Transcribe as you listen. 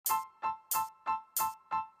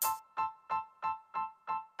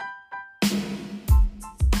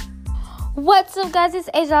What's up, guys? It's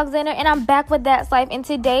Asia Alexander, and I'm back with That's Life. In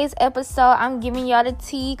today's episode, I'm giving y'all the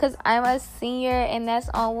tea because I'm a senior, and that's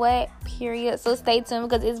on what? Period. So stay tuned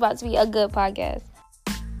because it's about to be a good podcast.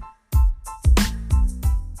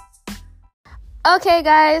 Okay,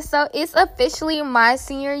 guys, so it's officially my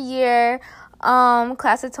senior year,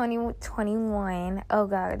 class of 2021. Oh,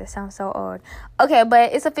 God, that sounds so old. Okay,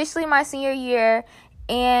 but it's officially my senior year,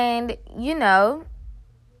 and,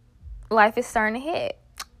 life is starting to hit.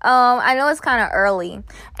 I know it's kind of early,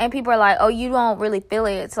 and people are like, oh, you don't really feel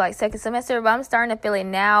it. It's like second semester, but I'm starting to feel it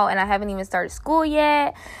now, and I haven't even started school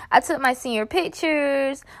yet. I took my senior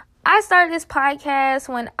pictures. I started this podcast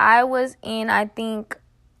when I was in, I think,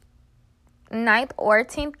 9th or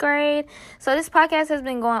 10th grade. So this podcast has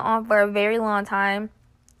been going on for a very long time.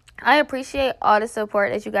 I appreciate all the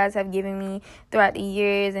support that you guys have given me throughout the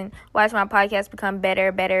years and watch my podcast become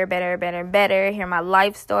better, hear my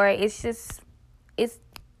life story.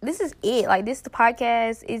 This is it. Like, the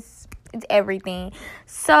podcast it's everything.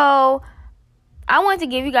 So I wanted to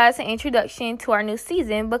give you guys an introduction to our new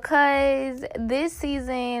season because this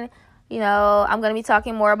season, I'm going to be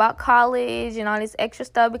talking more about college and all this extra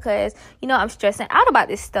stuff because, I'm stressing out about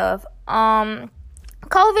this stuff.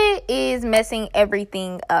 COVID is messing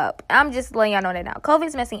everything up. I'm just letting y'all know that now. COVID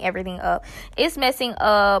is messing everything up. It's messing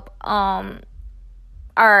up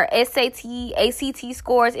our SAT, ACT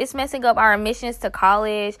scores. It's messing up our admissions to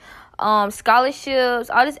college, scholarships,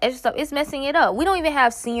 all this extra stuff. It's messing it up. We don't even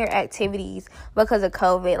have senior activities because of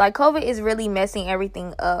COVID. Like, COVID is really messing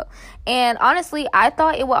everything up. And honestly, I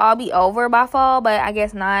thought it would all be over by fall, but I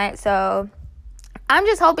guess not. So I'm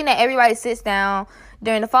just hoping that everybody sits down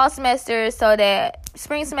during the fall semester so that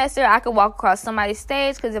spring semester I could walk across somebody's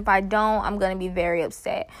stage, because if I don't, I'm going to be very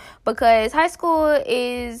upset because high school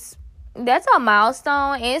that's a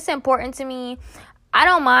milestone and it's important to me. I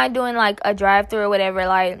don't mind doing like a drive-through or whatever.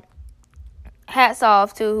 Like, hats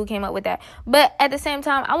off to who came up with that. But at the same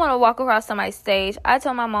time, I want to walk across somebody's stage. I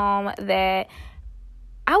told my mom that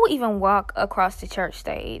I would even walk across the church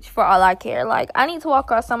stage for all I care. Like, I need to walk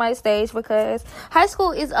across somebody's stage because high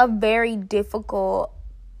school is a very difficult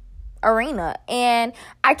arena, and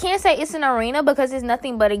I can't say it's an arena because it's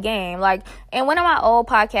nothing but a game. Like, in one of my old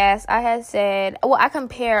podcasts, I had said, I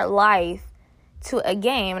compare life to a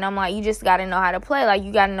game, and I'm like, you just gotta know how to play. Like,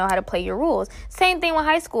 you gotta know how to play your rules. Same thing with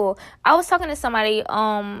high school. I was talking to somebody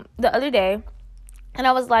the other day, and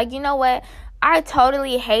I was like, you know what? I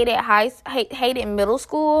totally hated middle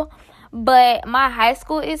school, but my high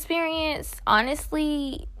school experience,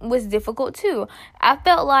 honestly, was difficult too. I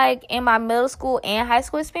felt like in my middle school and high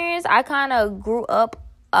school experience, I kind of grew up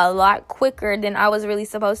a lot quicker than I was really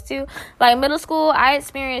supposed to. Like, middle school, I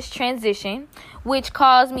experienced transition, which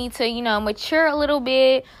caused me to, mature a little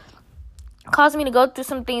bit, caused me to go through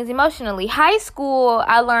some things emotionally. High school,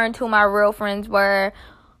 I learned who my real friends were,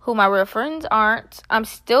 who my real friends aren't. I'm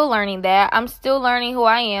still learning that. I'm still learning who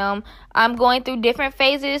I am. I'm going through different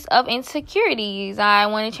phases of insecurities. I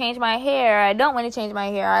want to change my hair. I don't want to change my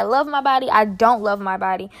hair. I love my body. I don't love my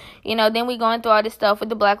body. Then we going through all this stuff with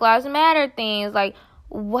the Black Lives Matter things. Like,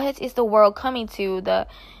 what is the world coming to? The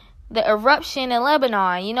eruption in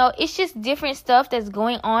Lebanon. It's just different stuff that's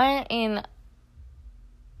going on in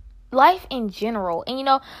life in general. And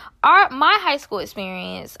my high school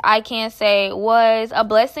experience, I can say, was a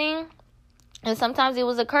blessing, and sometimes it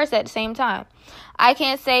was a curse at the same time. I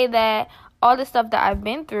can't say that all the stuff that I've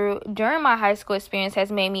been through during my high school experience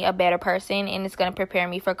has made me a better person, and it's going to prepare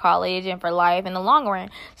me for college and for life in the long run.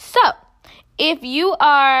 So if you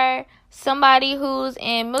are somebody who's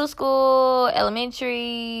in middle school,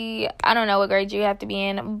 elementary, I don't know what grade you have to be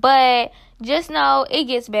in, but just know it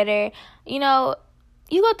gets better.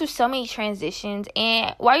 You go through so many transitions,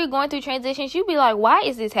 and while you're going through transitions, you be like, why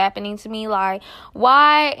is this happening to me? Like,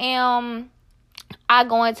 why am I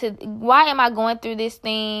going through this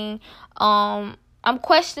thing? I'm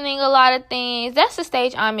questioning a lot of things. That's the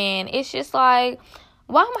stage I'm in. It's just like,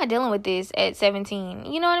 why am I dealing with this at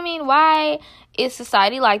 17? You know what I mean? Why is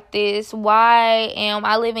society like this? Why am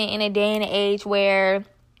I living in a day and age where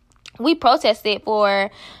we protested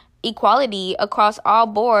for equality across all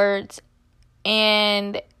boards,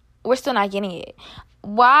 and we're still not getting it?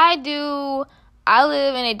 Why do I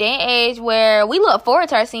live in a day and age where we look forward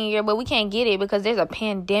to our senior year, but we can't get it because there's a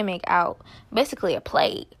pandemic out, basically a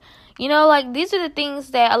plague? These are the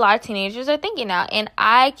things that a lot of teenagers are thinking now. And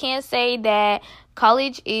I can't say that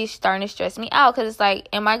college is starting to stress me out, because it's like,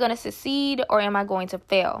 am I going to succeed or am I going to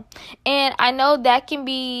fail? And I know that can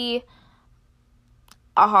be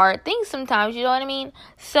a hard thing sometimes, you know what I mean?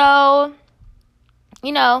 So,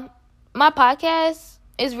 my podcast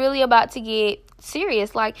is really about to get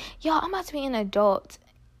serious. Like, y'all, I'm about to be an adult.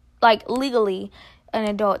 like, legally an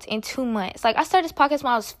adult in 2 months. Like, I started this podcast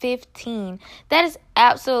when I was 15. That is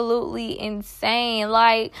absolutely insane.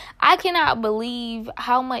 Like, I cannot believe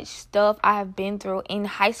how much stuff I have been through in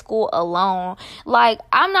high school alone. Like,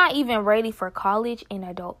 I'm not even ready for college and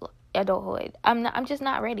adulthood. I'm just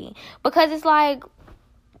not ready, because it's like,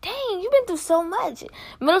 dang, you've been through so much.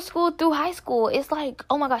 Middle school through high school, it's like,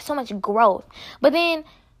 oh my gosh, so much growth. But then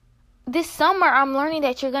this summer, I'm learning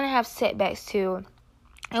that you're gonna have setbacks too.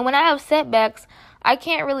 And when I have setbacks, I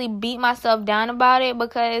can't really beat myself down about it,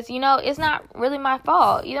 because, it's not really my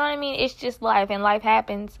fault. You know what I mean? It's just life, and life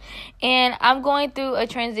happens. And I'm going through a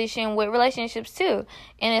transition with relationships too.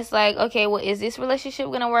 And it's like, okay, well, is this relationship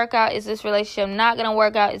going to work out? Is this relationship not going to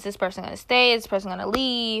work out? Is this person going to stay? Is this person going to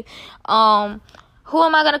leave? Who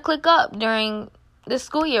am I going to click up during the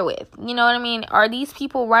school year with? You know what I mean? Are these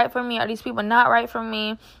people right for me? Are these people not right for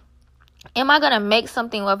me? Am I going to make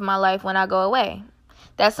something of my life when I go away?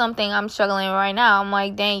 That's something I'm struggling with right now. I'm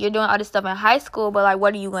like, dang, you're doing all this stuff in high school, but, like,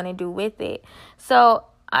 what are you going to do with it? So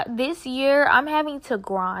this year, I'm having to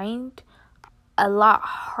grind a lot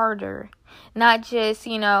harder. Not just,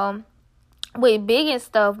 with big and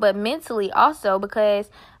stuff, but mentally also, because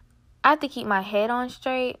I have to keep my head on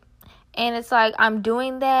straight. And it's like, I'm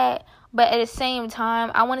doing that, but at the same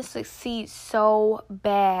time, I want to succeed so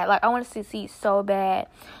bad. Like, I want to succeed so bad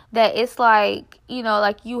that it's like,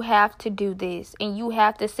 like, you have to do this and you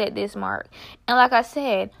have to set this mark. And like I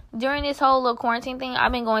said, during this whole little quarantine thing,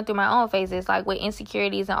 I've been going through my own phases, like, with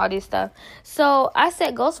insecurities and all this stuff. So I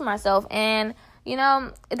set goals for myself, and,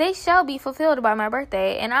 they shall be fulfilled by my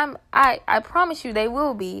birthday. And I promise you they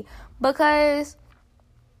will be, because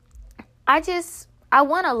I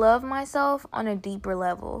want to love myself on a deeper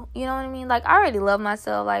level. You know what I mean? Like, I already love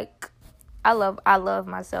myself. Like, I love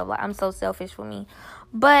myself. Like, I'm so selfish for me.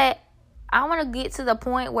 But I want to get to the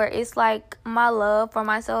point where it's like my love for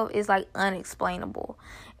myself is, like, unexplainable.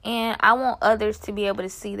 And I want others to be able to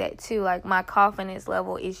see that too. Like, my confidence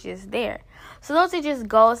level is just there. So those are just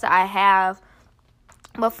goals that I have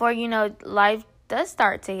before, life does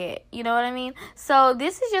start to hit. You know what I mean? So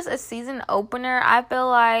this is just a season opener. I feel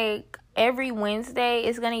like every Wednesday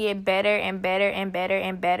is going to get better and better and better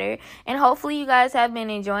and better. And hopefully you guys have been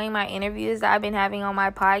enjoying my interviews that I've been having on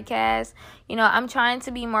my podcast. I'm trying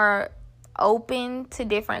to be more open to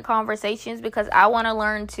different conversations, because I want to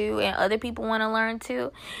learn too, and other people want to learn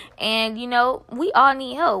too. And, we all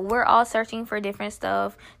need help. We're all searching for different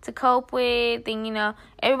stuff to cope with. And,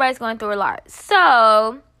 everybody's going through a lot.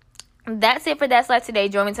 So that's it for That's Life today.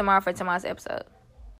 Join me tomorrow for tomorrow's episode.